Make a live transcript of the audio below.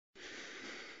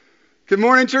Good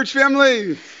morning, church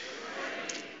family.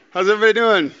 How's everybody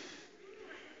doing?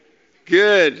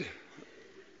 Good.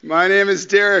 My name is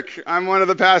Derek. I'm one of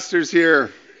the pastors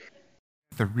here.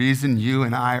 The reason you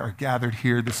and I are gathered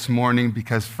here this morning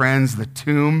because, friends, the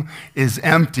tomb is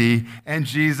empty and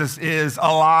Jesus is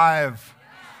alive.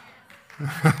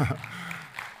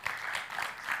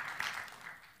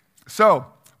 So,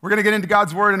 we're going to get into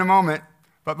God's Word in a moment,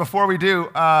 but before we do,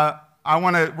 we're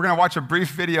going to watch a brief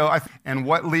video and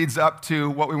what leads up to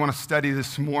what we want to study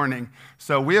this morning.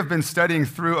 So we have been studying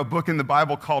through a book in the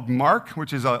Bible called Mark,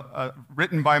 which is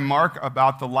written by Mark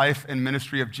about the life and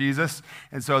ministry of Jesus.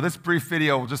 And so this brief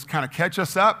video will just kind of catch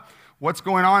us up, what's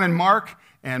going on in Mark,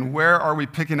 and where are we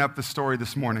picking up the story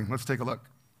this morning. Let's take a look.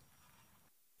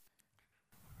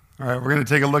 All right, we're going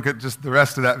to take a look at just the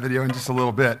rest of that video in just a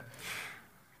little bit.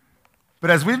 But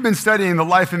as we've been studying the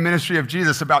life and ministry of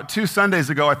Jesus, about 2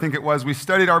 Sundays ago, I think it was, we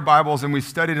studied our Bibles and we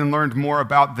studied and learned more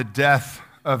about the death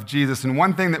of Jesus. And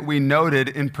one thing that we noted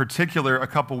in particular a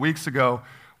couple weeks ago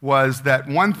was that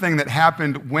one thing that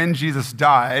happened when Jesus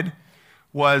died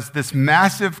was this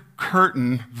massive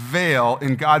curtain veil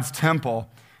in God's temple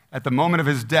at the moment of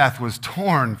his death was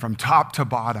torn from top to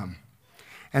bottom.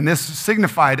 And this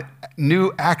signified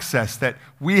new access that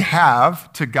we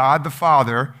have to God the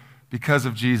Father because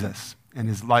of Jesus and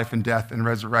his life and death and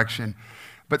resurrection.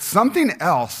 But something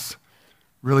else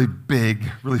really big,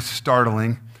 really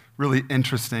startling, really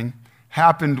interesting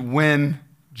happened when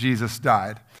Jesus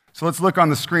died. So let's look on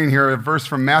the screen here. A verse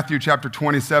from Matthew chapter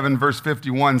 27, verse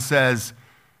 51 says,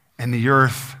 "And the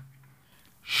earth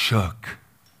shook."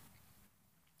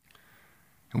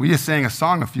 And we just sang a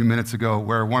song a few minutes ago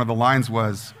where one of the lines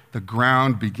was, "The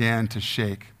ground began to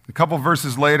shake." A couple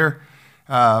verses later,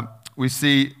 we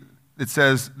see it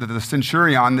says that the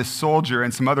centurion, this soldier,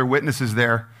 and some other witnesses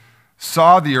there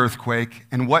saw the earthquake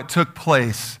and what took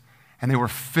place, and they were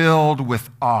filled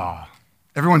with awe.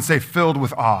 Everyone say filled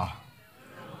with awe.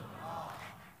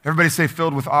 Everybody say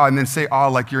filled with awe, and then say awe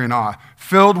like you're in awe.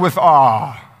 Filled with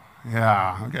awe.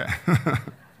 Yeah, okay.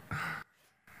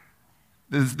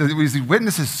 These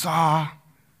witnesses saw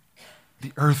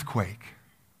the earthquake,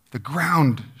 the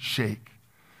ground shake.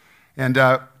 And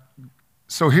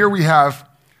so here we have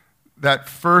that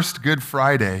first Good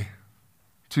Friday,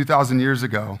 2,000 years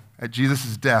ago, at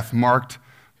Jesus' death, marked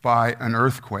by an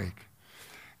earthquake.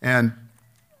 And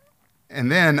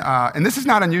this is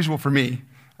not unusual for me.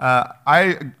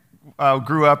 I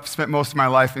grew up, spent most of my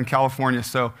life in California,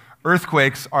 so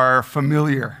earthquakes are a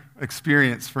familiar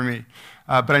experience for me.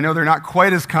 But I know they're not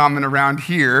quite as common around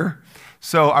here.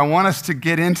 So I want us to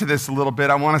get into this a little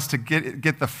bit. I want us to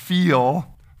get the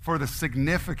feel for the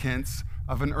significance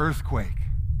of an earthquake.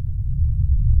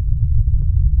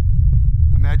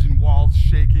 Imagine walls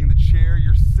shaking, the chair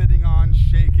you're sitting on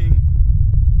shaking,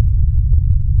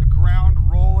 the ground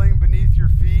rolling beneath your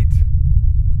feet.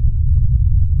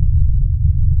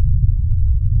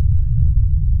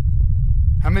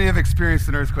 How many have experienced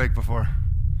an earthquake before?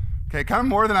 Okay, kind of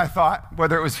more than I thought,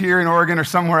 whether it was here in Oregon or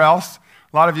somewhere else.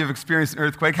 A lot of you have experienced an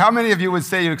earthquake. How many of you would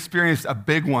say you experienced a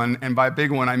big one? And by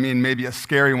big one, I mean maybe a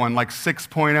scary one, like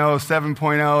 6.0,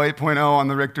 7.0, 8.0 on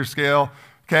the Richter scale.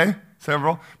 Okay?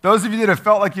 Several. Those of you that have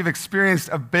felt like you've experienced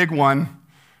a big one,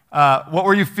 what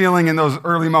were you feeling in those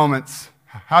early moments?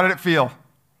 How did it feel?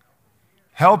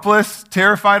 Helpless,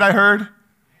 terrified, I heard.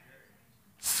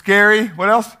 Scary. What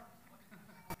else?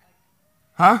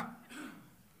 Huh?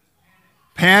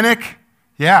 Panic.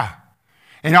 Yeah.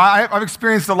 And I've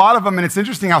experienced a lot of them, and it's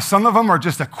interesting how some of them are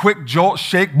just a quick jolt,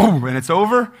 shake, boom, and it's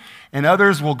over. And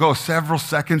others will go several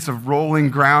seconds of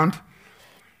rolling ground.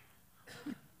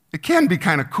 It can be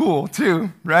kind of cool,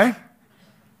 too, right?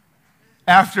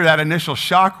 After that initial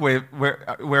shock wave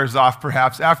wears off,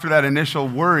 perhaps, after that initial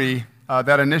worry,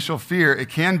 that initial fear, it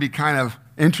can be kind of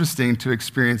interesting to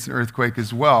experience an earthquake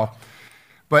as well.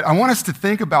 But I want us to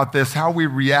think about this, how we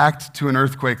react to an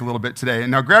earthquake a little bit today.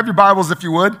 And now grab your Bibles if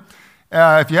you would.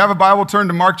 If you have a Bible, turn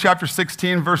to Mark chapter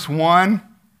 16, verse 1.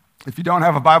 If you don't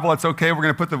have a Bible, that's okay. We're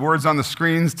going to put the words on the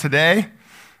screens today.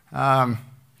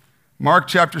 Mark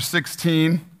chapter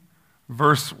 16,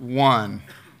 verse 1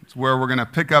 is where we're going to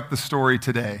pick up the story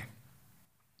today.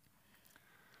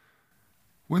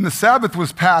 When the Sabbath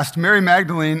was past, Mary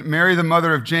Magdalene, Mary the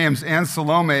mother of James, and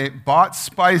Salome bought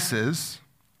spices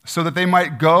so that they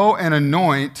might go and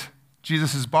anoint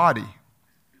Jesus' body.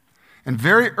 And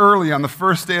very early on the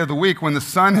first day of the week, when the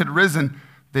sun had risen,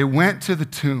 they went to the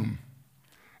tomb.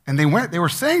 And they were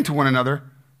saying to one another,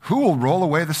 "Who will roll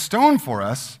away the stone for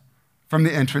us from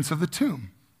the entrance of the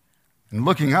tomb?" And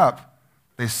looking up,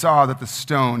 they saw that the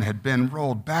stone had been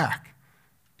rolled back,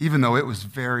 even though it was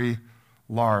very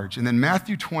large. And then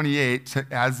Matthew 28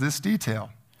 adds this detail.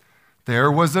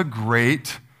 There was a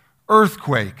great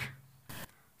earthquake,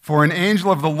 for an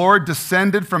angel of the Lord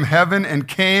descended from heaven and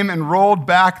came and rolled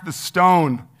back the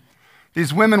stone.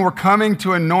 These women were coming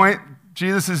to anoint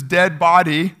Jesus' dead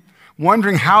body,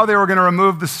 wondering how they were going to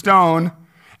remove the stone,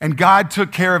 and God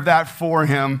took care of that for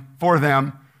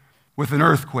them, with an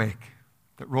earthquake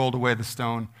that rolled away the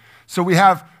stone. So we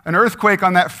have an earthquake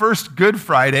on that first Good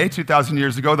Friday, 2,000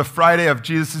 years ago, the Friday of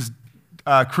Jesus'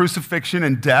 crucifixion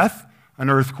and death, an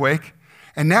earthquake.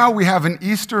 And now we have an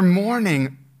Easter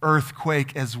morning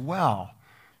earthquake as well.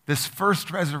 This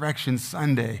first Resurrection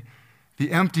Sunday,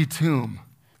 the empty tomb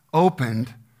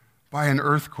opened by an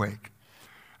earthquake.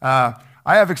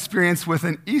 I have experience with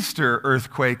an Easter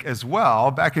earthquake as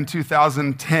well. Back in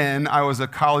 2010, I was a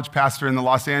college pastor in the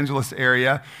Los Angeles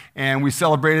area, and we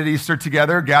celebrated Easter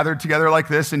together, gathered together like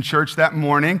this in church that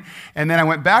morning. And then I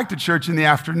went back to church in the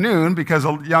afternoon because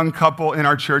a young couple in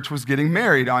our church was getting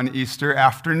married on Easter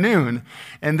afternoon.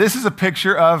 And this is a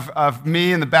picture of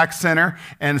me in the back center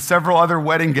and several other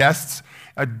wedding guests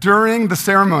during the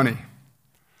ceremony.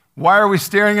 Why are we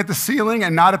staring at the ceiling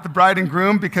and not at the bride and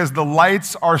groom? Because the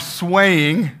lights are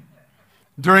swaying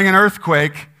during an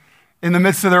earthquake in the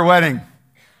midst of their wedding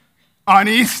on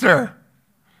Easter.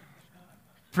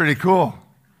 Pretty cool.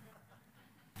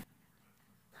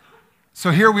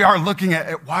 So here we are looking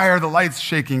at why are the lights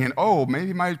shaking? And oh,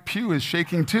 maybe my pew is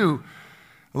shaking too.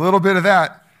 A little bit of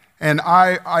that. And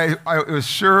it was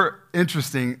sure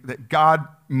interesting that God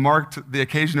marked the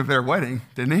occasion of their wedding,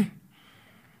 didn't he?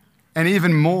 And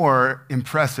even more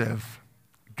impressive,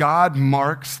 God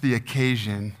marks the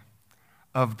occasion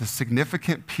of the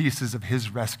significant pieces of his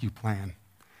rescue plan.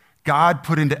 God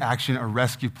put into action a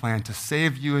rescue plan to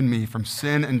save you and me from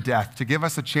sin and death, to give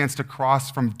us a chance to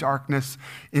cross from darkness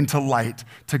into light,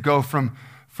 to go from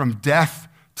death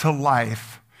to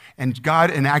life. And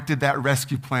God enacted that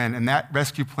rescue plan, and that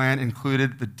rescue plan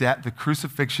included the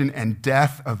crucifixion and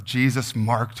death of Jesus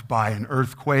marked by an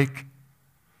earthquake.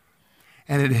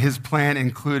 And his plan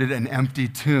included an empty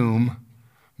tomb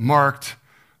marked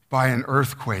by an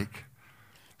earthquake.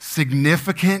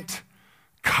 Significant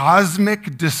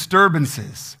cosmic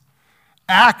disturbances,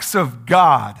 acts of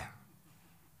God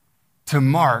to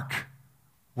mark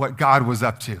what God was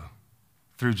up to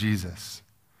through Jesus.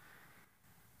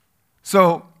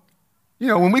 So,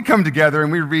 when we come together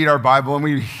and we read our Bible and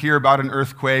we hear about an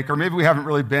earthquake, or maybe we haven't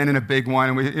really been in a big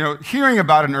one, and hearing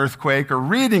about an earthquake or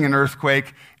reading an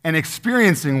earthquake and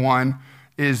experiencing one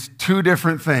is two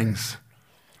different things.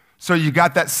 So you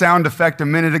got that sound effect a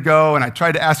minute ago, and I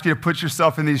tried to ask you to put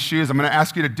yourself in these shoes. I'm going to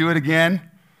ask you to do it again.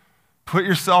 Put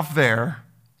yourself there,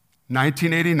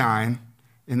 1989,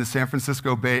 in the San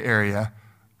Francisco Bay Area.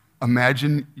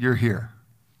 Imagine you're here.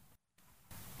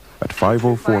 At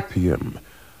 5:04 p.m.,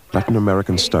 Latin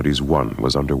American Studies 1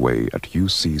 was underway at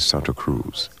UC Santa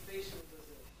Cruz.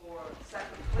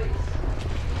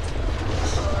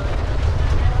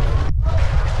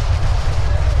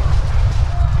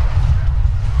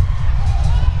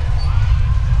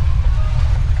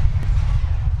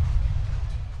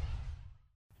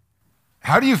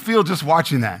 How do you feel just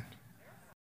watching that?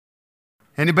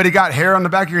 Anybody got hair on the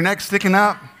back of your neck sticking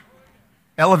up?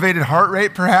 Elevated heart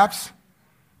rate, perhaps?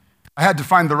 I had to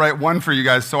find the right one for you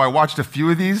guys, so I watched a few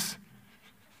of these.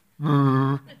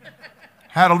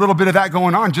 Had a little bit of that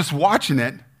going on, just watching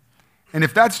it. And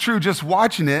if that's true, just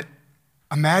watching it,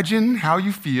 imagine how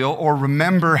you feel or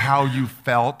remember how you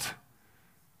felt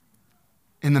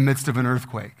in the midst of an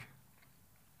earthquake.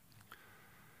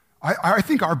 I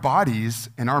think our bodies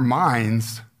and our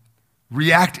minds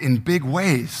react in big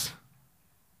ways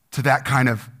to that kind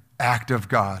of act of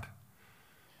God.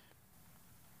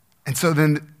 And so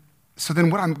then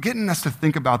what I'm getting us to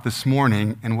think about this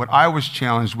morning, and what I was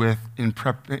challenged with in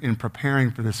preparing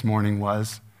for this morning,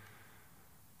 was,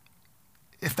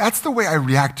 if that's the way I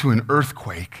react to an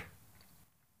earthquake,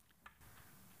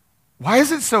 why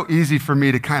is it so easy for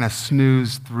me to kind of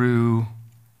snooze through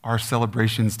our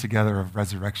celebrations together of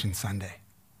Resurrection Sunday?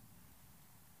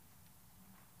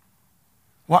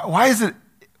 Why,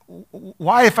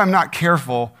 if I'm not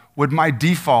careful, would my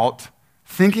default,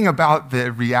 thinking about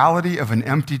the reality of an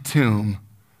empty tomb,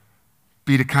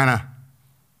 be to kind of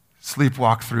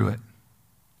sleepwalk through it?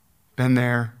 Been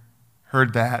there,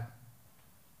 heard that.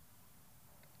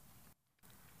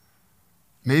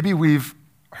 Maybe we've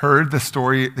heard the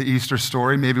story, the Easter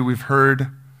story. Maybe we've heard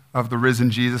of the risen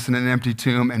Jesus in an empty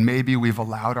tomb, and maybe we've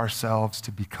allowed ourselves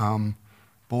to become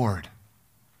bored.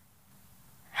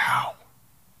 How?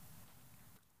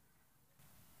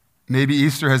 Maybe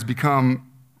Easter has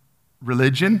become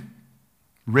religion,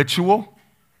 ritual,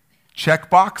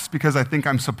 checkbox because I think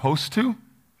I'm supposed to,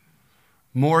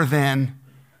 more than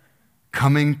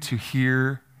coming to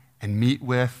hear and meet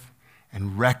with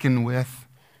and reckon with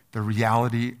the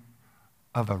reality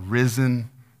of a risen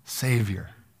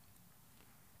Savior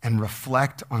and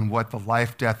reflect on what the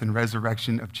life, death, and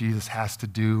resurrection of Jesus has to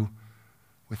do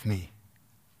with me.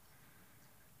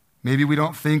 Maybe we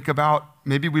don't think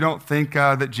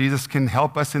that Jesus can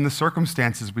help us in the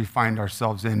circumstances we find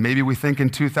ourselves in. Maybe we think in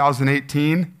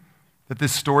 2018 that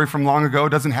this story from long ago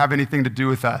doesn't have anything to do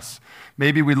with us.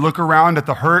 Maybe we look around at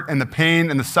the hurt and the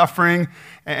pain and the suffering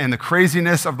and the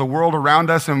craziness of the world around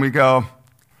us and we go,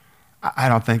 I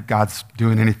don't think God's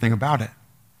doing anything about it.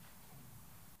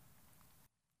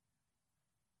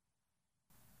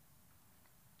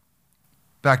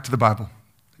 Back to the Bible.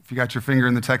 If you got your finger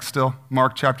in the text still,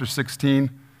 Mark chapter 16,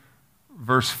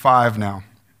 verse 5 now.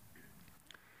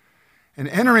 And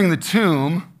entering the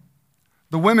tomb,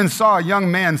 the women saw a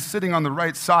young man sitting on the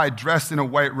right side, dressed in a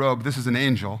white robe. This is an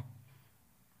angel.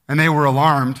 And they were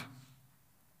alarmed.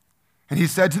 And he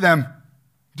said to them,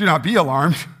 "Do not be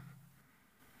alarmed.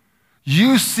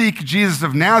 You seek Jesus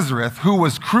of Nazareth, who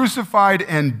was crucified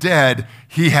and dead.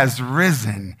 He has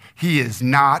risen. He is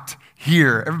not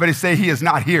here." Everybody say, "He is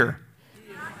not here."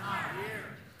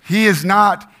 He is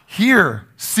not here.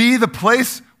 See the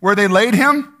place where they laid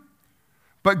him?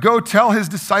 But go tell his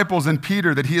disciples and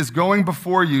Peter that he is going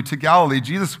before you to Galilee.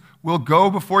 Jesus will go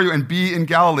before you and be in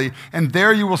Galilee, and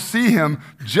there you will see him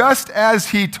just as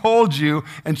he told you.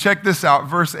 And check this out,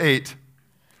 verse 8.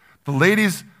 The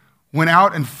ladies went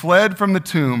out and fled from the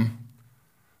tomb,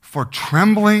 for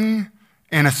trembling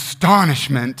and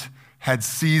astonishment had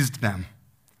seized them.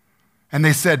 And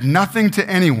they said nothing to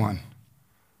anyone,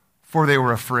 for they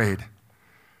were afraid.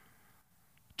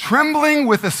 Trembling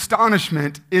with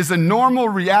astonishment is a normal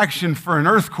reaction for an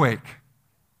earthquake.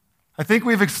 I think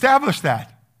we've established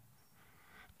that.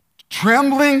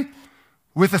 Trembling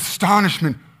with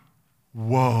astonishment.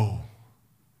 Whoa.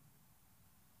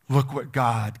 Look what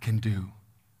God can do.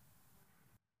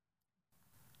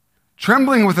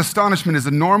 Trembling with astonishment is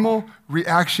a normal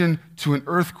reaction to an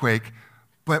earthquake,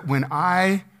 but when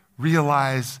I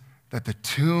realize that the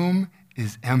tomb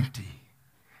is empty,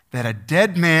 that a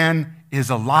dead man is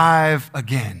alive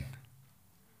again,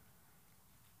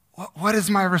 what is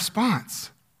my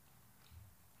response?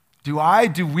 Do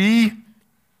we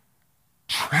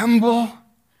tremble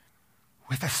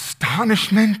with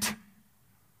astonishment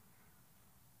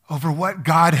over what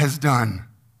God has done?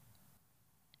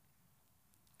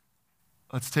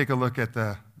 Let's take a look at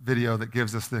the video that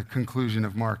gives us the conclusion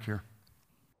of Mark here.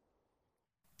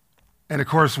 And of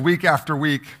course, week after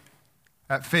week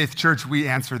at Faith Church, we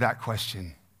answer that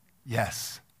question.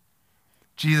 Yes.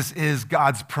 Jesus is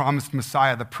God's promised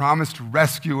Messiah, the promised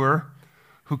rescuer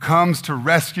who comes to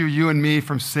rescue you and me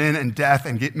from sin and death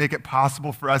and make it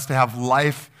possible for us to have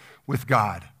life with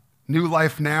God. New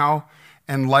life now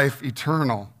and life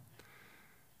eternal.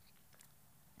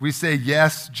 We say,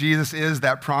 yes, Jesus is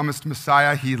that promised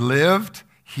Messiah. He lived,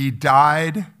 he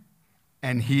died,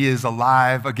 and he is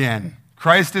alive again.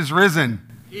 Christ is risen.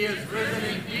 He is risen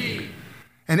indeed.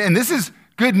 And this is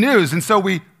good news. And so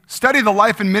we study the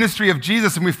life and ministry of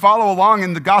Jesus, and we follow along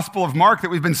in the Gospel of Mark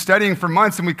that we've been studying for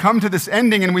months, and we come to this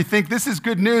ending, and we think this is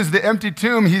good news, the empty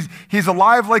tomb. He's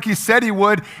alive like he said he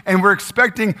would, and we're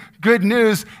expecting good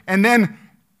news. And then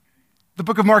the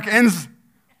book of Mark ends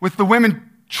with the women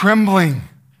trembling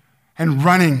and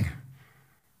running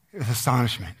with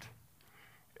astonishment.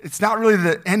 It's not really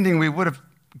the ending we would have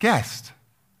guessed,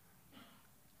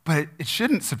 but it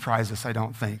shouldn't surprise us, I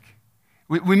don't think.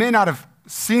 We may not have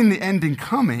seen the ending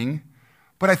coming,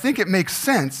 but I think it makes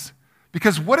sense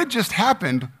because what had just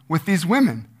happened with these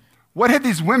women? What had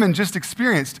these women just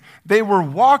experienced? They were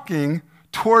walking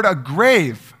toward a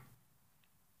grave.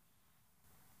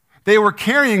 They were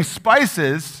carrying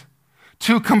spices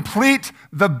to complete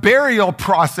the burial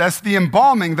process, the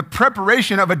embalming, the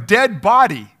preparation of a dead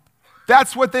body.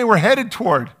 That's what they were headed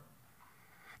toward.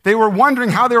 They were wondering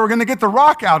how they were going to get the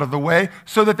rock out of the way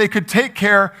so that they could take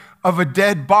care of a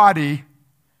dead body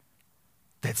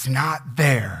that's not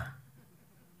there.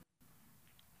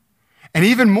 And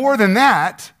even more than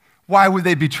that, why would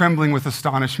they be trembling with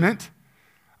astonishment?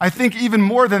 I think even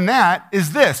more than that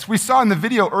is this. We saw in the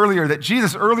video earlier that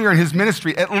Jesus, earlier in his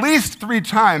ministry, at least 3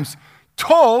 times,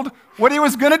 told what he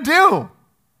was going to do.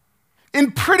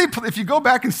 If you go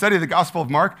back and study the Gospel of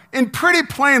Mark, in pretty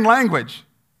plain language,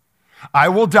 I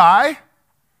will die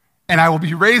and I will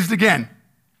be raised again.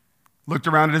 Looked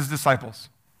around at his disciples.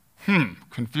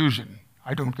 Confusion.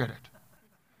 I don't get it.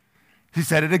 He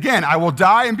said it again, I will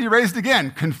die and be raised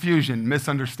again. Confusion,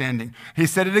 misunderstanding. He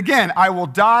said it again, I will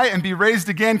die and be raised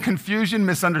again. Confusion,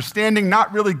 misunderstanding,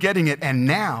 not really getting it. And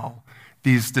now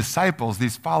these disciples,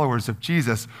 these followers of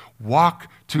Jesus,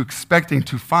 walk to expecting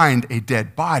to find a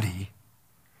dead body.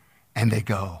 And they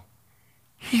go,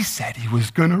 he said he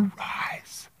was going to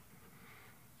rise.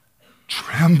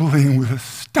 Trembling with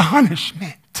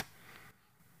astonishment,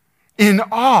 in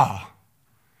awe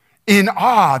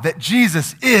that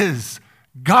Jesus is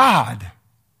God.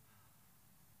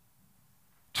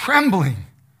 Trembling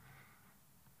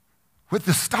with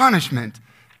astonishment,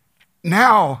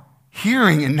 now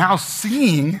hearing and now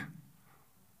seeing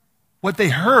what they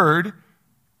heard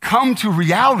come to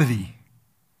reality,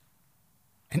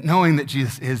 and knowing that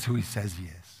Jesus is who he says he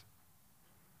is.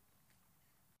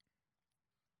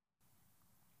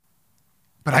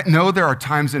 But I know there are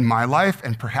times in my life,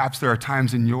 and perhaps there are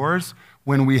times in yours,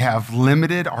 when we have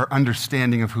limited our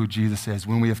understanding of who Jesus is,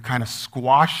 when we have kind of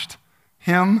squashed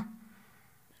him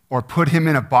or put him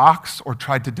in a box or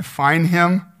tried to define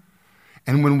him.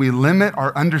 And when we limit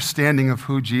our understanding of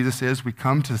who Jesus is, we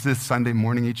come to this Sunday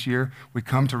morning each year, we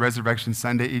come to Resurrection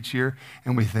Sunday each year,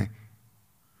 and we think,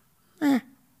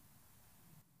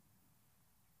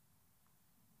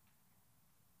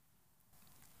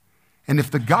 And if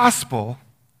the gospel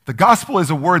is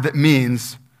a word that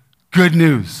means good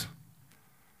news.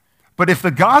 But if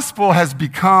the gospel has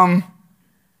become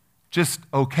just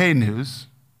okay news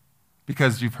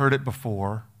because you've heard it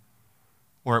before,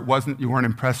 or you weren't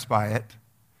impressed by it,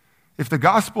 if the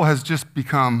gospel has just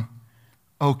become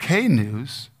okay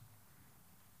news,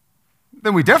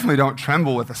 then we definitely don't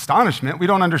tremble with astonishment. We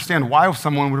don't understand why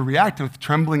someone would react with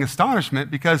trembling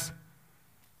astonishment because,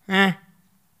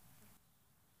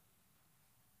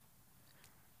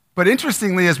 But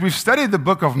interestingly, as we've studied the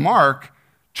book of Mark,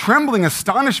 trembling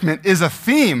astonishment is a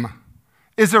theme,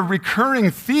 is a recurring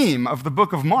theme of the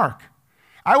book of Mark.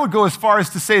 I would go as far as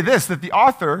to say this, that the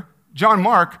author, John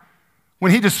Mark,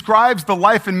 when he describes the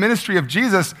life and ministry of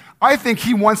Jesus, I think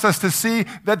he wants us to see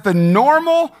that the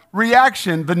normal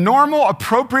reaction, the normal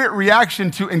appropriate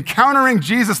reaction to encountering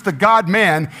Jesus, the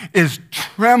God-man, is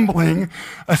trembling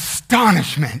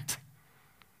astonishment.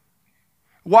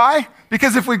 Why?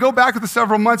 Because if we go back to the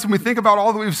several months and we think about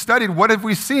all that we've studied, what have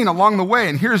we seen along the way?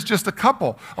 And here's just a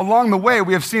couple. Along the way,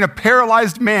 we have seen a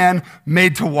paralyzed man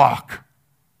made to walk,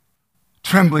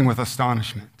 trembling with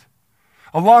astonishment.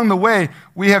 Along the way,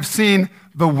 we have seen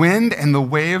the wind and the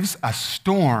waves, a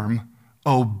storm,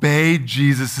 obey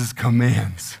Jesus'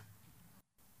 commands.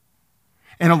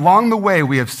 And along the way,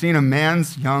 we have seen a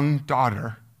man's young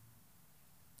daughter,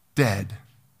 dead,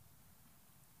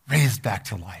 raised back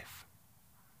to life.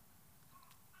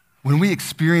 When we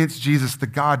experience Jesus, the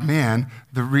God-man,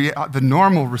 the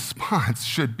normal response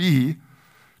should be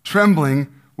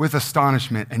trembling with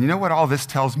astonishment. And you know what all this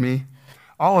tells me?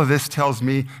 All of this tells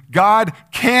me God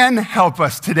can help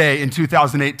us today in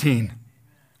 2018.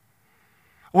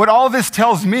 What all this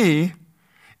tells me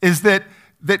is that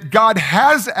God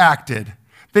has acted,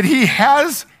 that he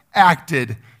has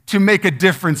acted to make a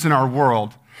difference in our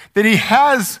world, that he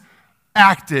has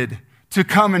acted to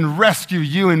come and rescue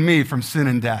you and me from sin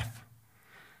and death.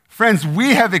 Friends,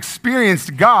 we have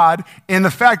experienced God in the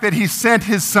fact that he sent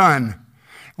his son.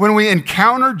 When we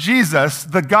encounter Jesus,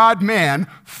 the God-man,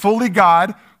 fully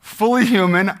God, fully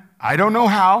human, I don't know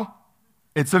how,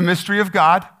 it's a mystery of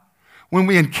God. When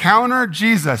we encounter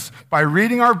Jesus by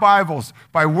reading our Bibles,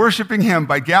 by worshiping him,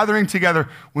 by gathering together,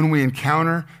 when we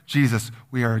encounter Jesus,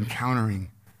 we are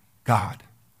encountering God.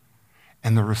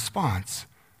 And the response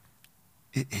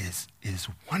is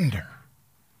wonder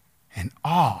and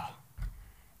awe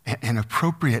and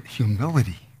appropriate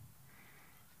humility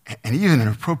and even an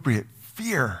appropriate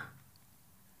fear,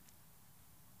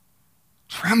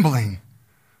 trembling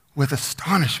with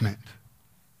astonishment.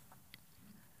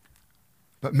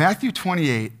 But Matthew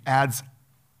 28 adds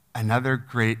another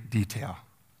great detail.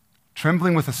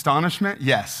 Trembling with astonishment,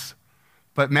 yes,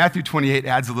 but Matthew 28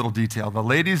 adds a little detail. The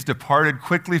ladies departed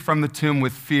quickly from the tomb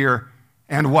with fear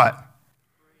and what?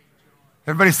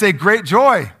 Everybody say great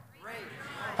joy.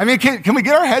 I mean, can we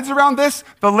get our heads around this?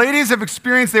 The ladies have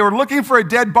experienced, they were looking for a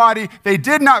dead body. They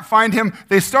did not find him.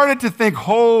 They started to think,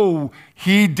 oh,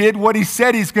 he did what he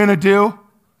said he's going to do.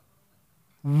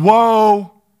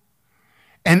 Whoa.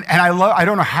 And I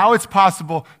don't know how it's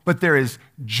possible, but there is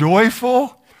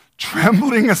joyful,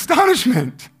 trembling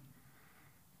astonishment.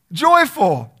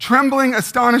 Joyful, trembling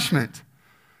astonishment.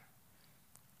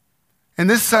 And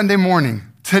this Sunday morning,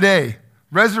 today,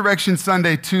 Resurrection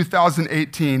Sunday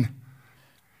 2018,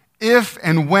 if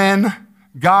and when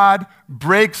God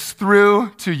breaks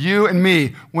through to you and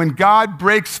me, when God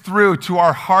breaks through to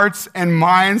our hearts and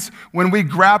minds, when we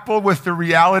grapple with the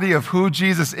reality of who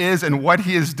Jesus is and what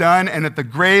he has done, and that the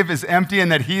grave is empty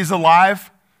and that he's alive,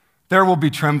 there will be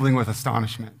trembling with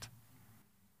astonishment.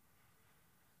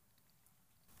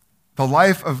 The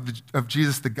life of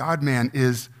Jesus, the God-man,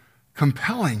 is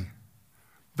compelling.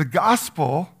 The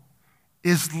gospel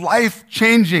is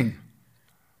life-changing.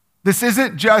 This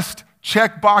isn't just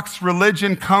checkbox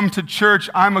religion, come to church,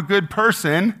 I'm a good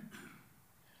person.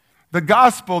 The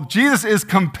gospel, Jesus is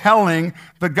compelling.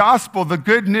 The gospel, the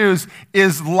good news,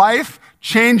 is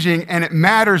life-changing, and it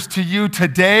matters to you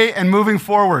today and moving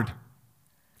forward.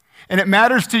 And it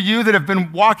matters to you that have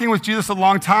been walking with Jesus a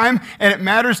long time, and it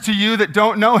matters to you that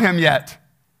don't know him yet.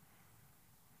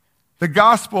 The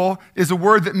gospel is a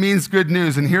word that means good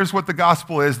news, and here's what the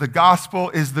gospel is. The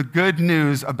gospel is the good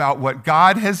news about what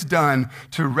God has done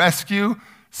to rescue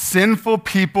sinful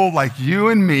people like you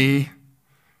and me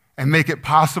and make it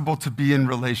possible to be in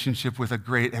relationship with a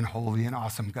great and holy and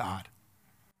awesome God.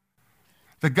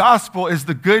 The gospel is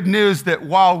the good news that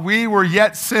while we were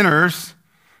yet sinners,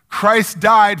 Christ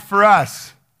died for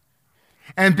us.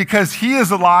 And because he is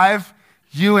alive,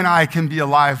 you and I can be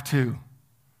alive too.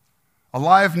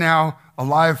 Alive now,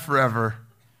 alive forever,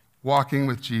 walking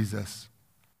with Jesus.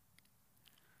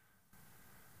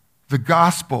 The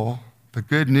gospel, the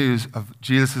good news of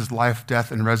Jesus' life, death,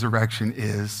 and resurrection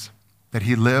is that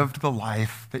he lived the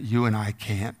life that you and I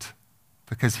can't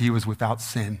because he was without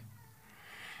sin.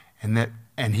 And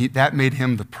that made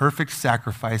him the perfect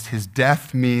sacrifice. His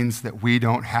death means that we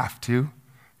don't have to,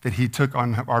 that he took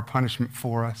on our punishment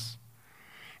for us.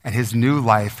 And his new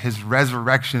life, his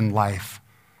resurrection life,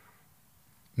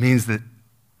 means that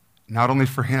not only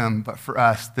for him, but for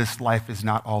us, this life is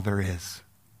not all there is.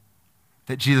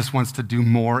 That Jesus wants to do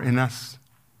more in us,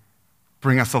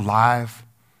 bring us alive,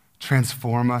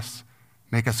 transform us,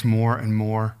 make us more and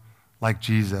more like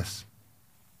Jesus.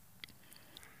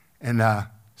 And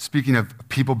speaking of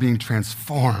people being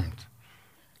transformed,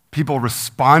 people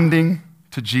responding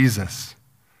to Jesus,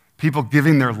 people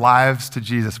giving their lives to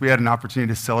Jesus. We had an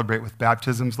opportunity to celebrate with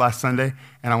baptisms last Sunday,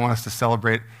 and I want us to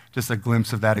celebrate just a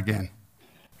glimpse of that again.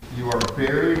 You are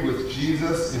buried with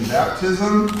Jesus in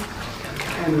baptism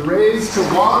and raised to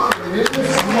walk in his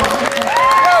life.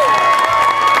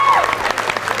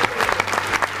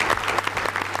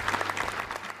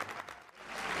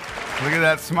 Look at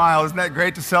that smile. Isn't that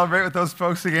great to celebrate with those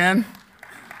folks again?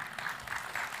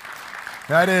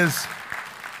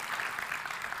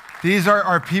 These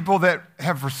are people that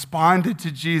have responded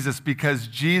to Jesus because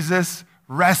Jesus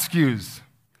rescues,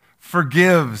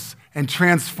 forgives, and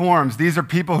transforms. These are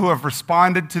people who have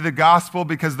responded to the gospel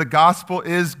because the gospel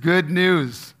is good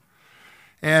news.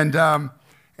 And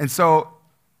so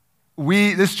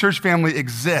this church family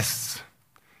exists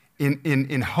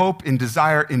in hope, in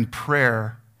desire, in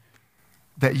prayer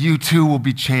that you too will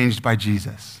be changed by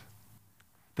Jesus,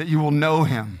 that you will know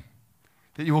him,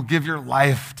 that you will give your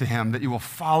life to him, that you will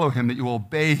follow him, that you will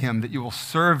obey him, that you will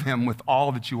serve him with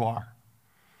all that you are.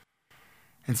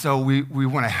 And so we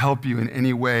want to help you in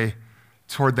any way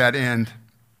toward that end.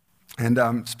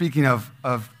 And speaking of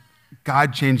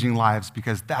God-changing lives,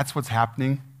 because that's what's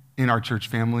happening in our church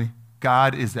family.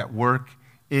 God is at work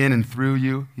in and through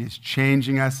you. He is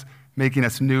changing us, making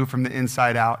us new from the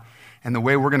inside out. And the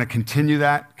way we're going to continue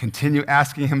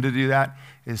asking him to do that,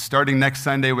 is starting next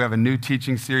Sunday. We have a new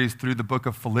teaching series through the book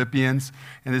of Philippians,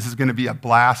 and this is going to be a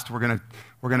blast. We're going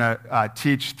to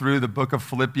teach through the book of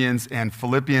Philippians, and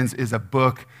Philippians is a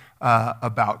book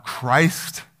about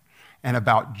Christ and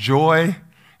about joy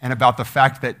and about the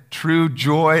fact that true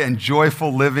joy and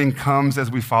joyful living comes as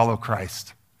we follow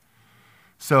Christ.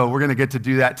 So we're going to get to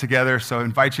do that together. So I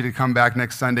invite you to come back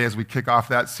next Sunday as we kick off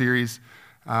that series.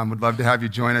 Would love to have you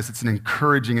join us. It's an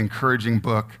encouraging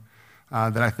book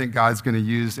that I think God's going to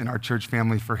use in our church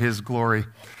family for his glory.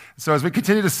 So as we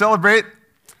continue to celebrate,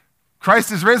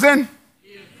 Christ is risen.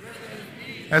 He is risen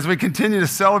indeed. As we continue to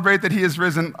celebrate that he is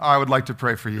risen, I would like to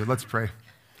pray for you. Let's pray.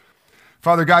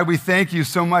 Father God, we thank you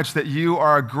so much that you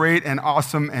are a great and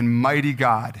awesome and mighty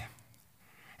God.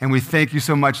 And we thank you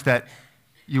so much that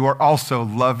you are also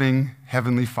loving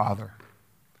Heavenly Father.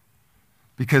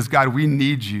 Because God, we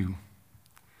need you.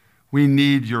 We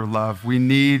need your love. We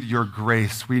need your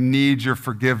grace. We need your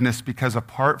forgiveness because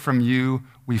apart from you,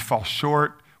 we fall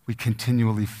short. We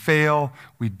continually fail.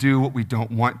 We do what we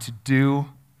don't want to do.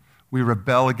 We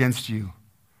rebel against you.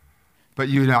 But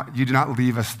you do not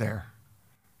leave us there.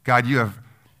 God, you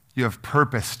have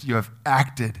purposed, you have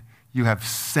acted, you have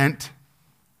sent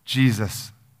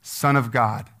Jesus, Son of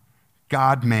God,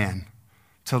 God-man,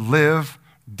 to live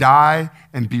die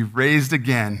and be raised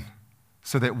again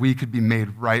so that we could be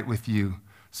made right with you.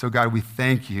 So God, we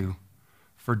thank you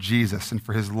for Jesus and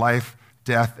for his life,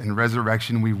 death, and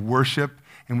resurrection. We worship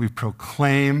and we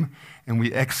proclaim and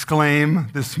we exclaim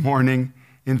this morning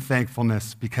in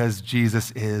thankfulness because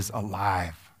Jesus is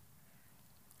alive.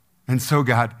 And so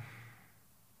God,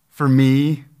 for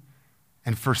me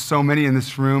and for so many in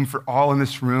this room, for all in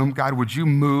this room, God, would you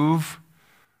move?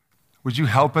 Would you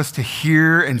help us to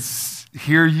hear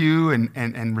you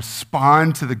and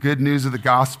respond to the good news of the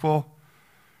gospel?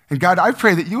 And God, I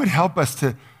pray that you would help us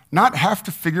to not have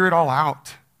to figure it all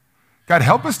out. God,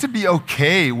 help us to be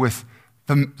okay with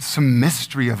some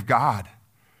mystery of God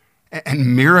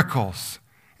and miracles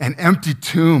and empty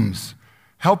tombs.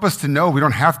 Help us to know we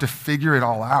don't have to figure it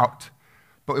all out,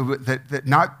 but that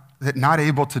not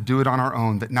able to do it on our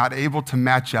own, that not able to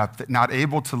match up, that not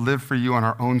able to live for you on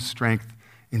our own strength.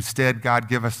 Instead, God,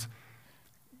 give us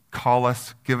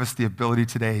the ability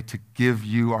today to give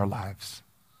you our lives,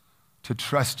 to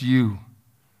trust you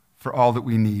for all that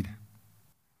we need.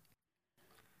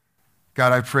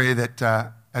 God, I pray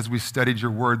that as we studied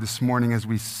your word this morning, as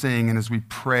we sing and as we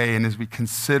pray and as we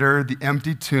consider the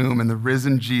empty tomb and the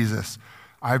risen Jesus,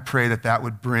 I pray that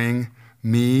would bring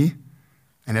me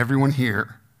and everyone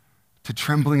here to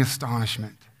trembling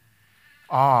astonishment,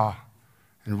 awe,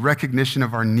 and recognition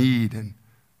of our need and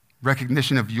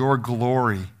recognition of your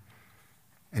glory.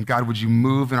 And God, would you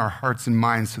move in our hearts and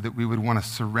minds so that we would want to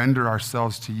surrender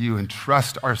ourselves to you and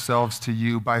trust ourselves to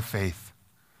you by faith.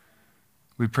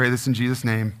 We pray this in Jesus'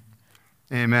 name.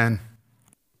 Amen.